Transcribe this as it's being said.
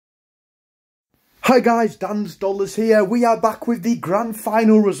Hi guys, Dan's Dollars here. We are back with the grand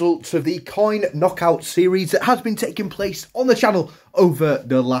final results of the coin knockout series that has been taking place on the channel over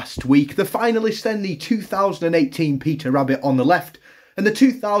the last week. The finalists then, the 2018 Peter Rabbit on the left and the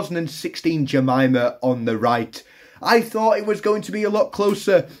 2016 Jemima on the right. I thought it was going to be a lot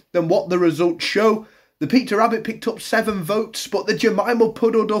closer than what the results show. The Peter Rabbit picked up 7 votes, but the Jemima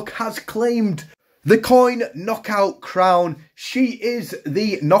puddleduck has claimed the coin knockout crown. She is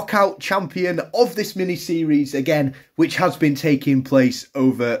the knockout champion of this mini-series again, which has been taking place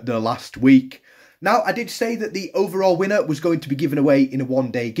over the last week. Now, I did say that the overall winner was going to be given away in a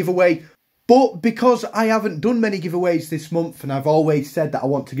one-day giveaway, but because I haven't done many giveaways this month, and I've always said that I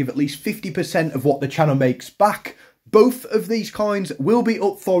want to give at least 50% of what the channel makes back, both of these coins will be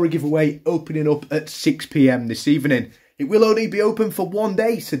up for a giveaway opening up at 6 PM this evening. It will only be open for one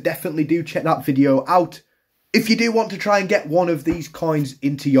day, so definitely do check that video out if you do want to try and get one of these coins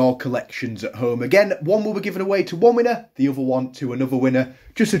into your collections at home. Again, one will be given away to one winner, the other one to another winner,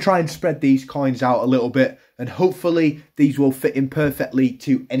 just to try and spread these coins out a little bit, and hopefully these will fit in perfectly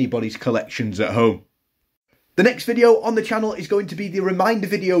to anybody's collections at home. The next video on the channel is going to be the reminder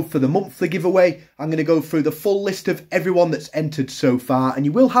video for the monthly giveaway. I'm going to go through the full list of everyone that's entered so far, and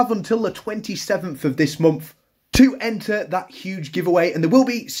you will have until the 27th of this month to enter that huge giveaway, and there will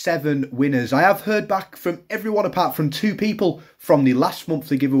be 7 winners. I have heard back from everyone apart from 2 people from the last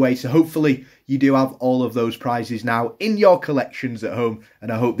monthly giveaway, so hopefully you do have all of those prizes now in your collections at home, and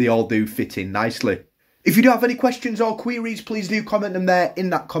I hope they all do fit in nicely. If you do have any questions or queries, please do comment them there in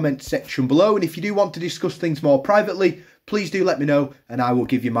that comment section below, and if you do want to discuss things more privately, please do let me know and I will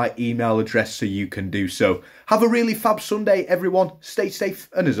give you my email address so you can do so. Have a really fab Sunday, everyone. Stay safe,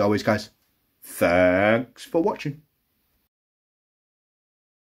 and as always, guys, thanks for watching.